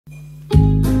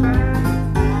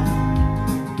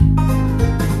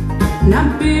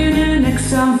I've been in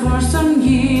exile for some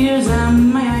years,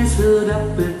 and my eyes filled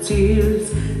up with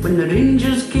tears when the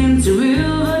Rangers came to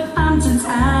Wolverhampton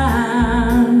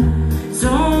town. So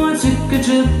I took a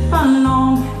trip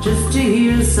along just to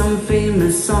hear some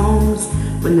famous songs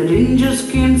when the Rangers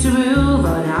came to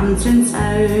Wolverhampton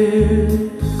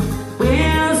town.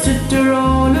 Well, I stood there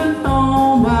all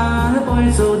alone while the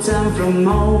boys all down from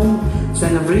home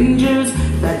sang of Rangers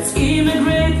that's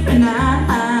immigrate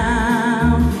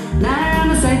renown. Now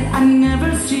the sight I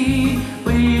never see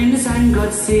when the sun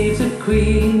God save the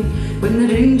Queen, when the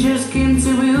Rangers came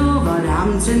to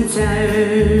Wolverhampton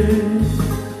town.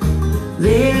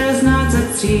 There's not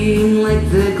a team like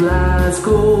the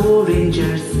Glasgow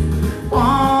Rangers,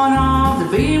 one of the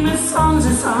famous songs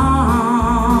is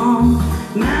song.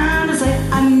 Now the sight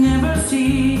I never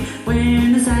see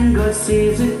when the sun God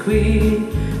saves the Queen,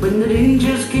 when the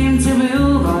Rangers came to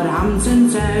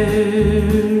Wolverhampton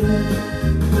town.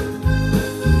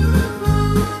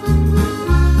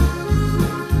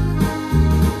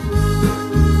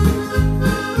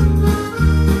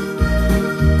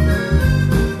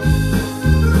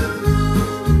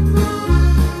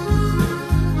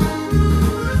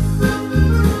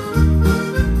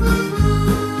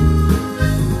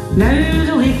 Now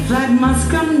the white flag must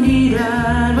come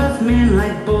nearer with men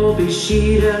like Bobby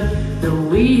Shearer, the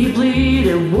way he played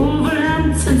at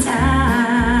Wolverhampton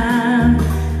town.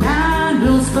 And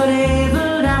Will's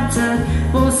forever after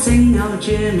will sing of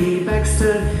Jimmy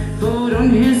Baxter, for on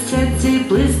his head he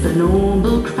placed the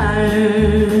noble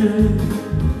crown.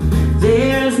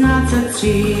 There's not a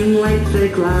team like the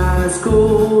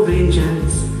Glasgow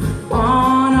Rangers,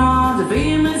 one of the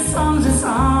famous songs is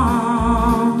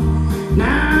song.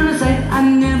 Now the sight I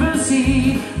never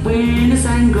see when the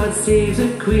sun God saves the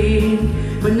Queen,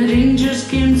 when the Rangers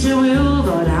came to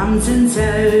Wolverhampton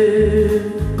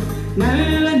town.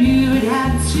 Now I knew it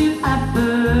had to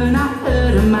happen, I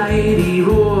heard a mighty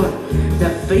roar, the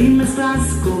famous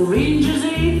Glasgow Rangers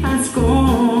they had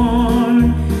scored.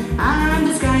 And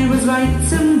the sky was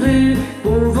white and blue,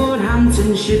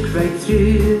 Wolverhampton shook right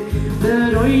through,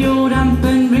 the Royal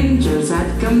Rampant Rangers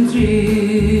had come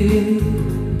through.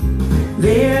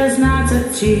 There's not a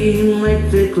team like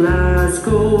the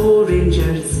Glasgow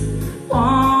Rangers,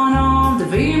 one of the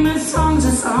famous songs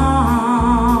is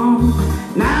song.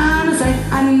 Now the sight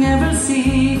I never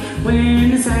see when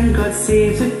the sun God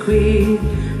saves the Queen,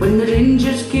 when the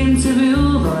Rangers came to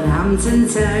Wolverhampton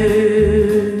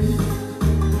town.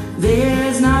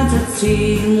 There's not a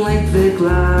team like the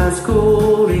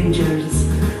Glasgow Rangers,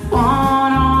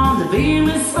 one of the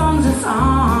famous songs is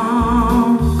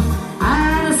song.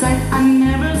 And the sight I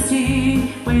never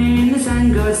see when the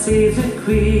sun God saves the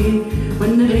Queen,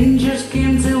 when the Rangers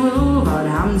came to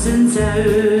Wolverhampton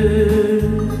town.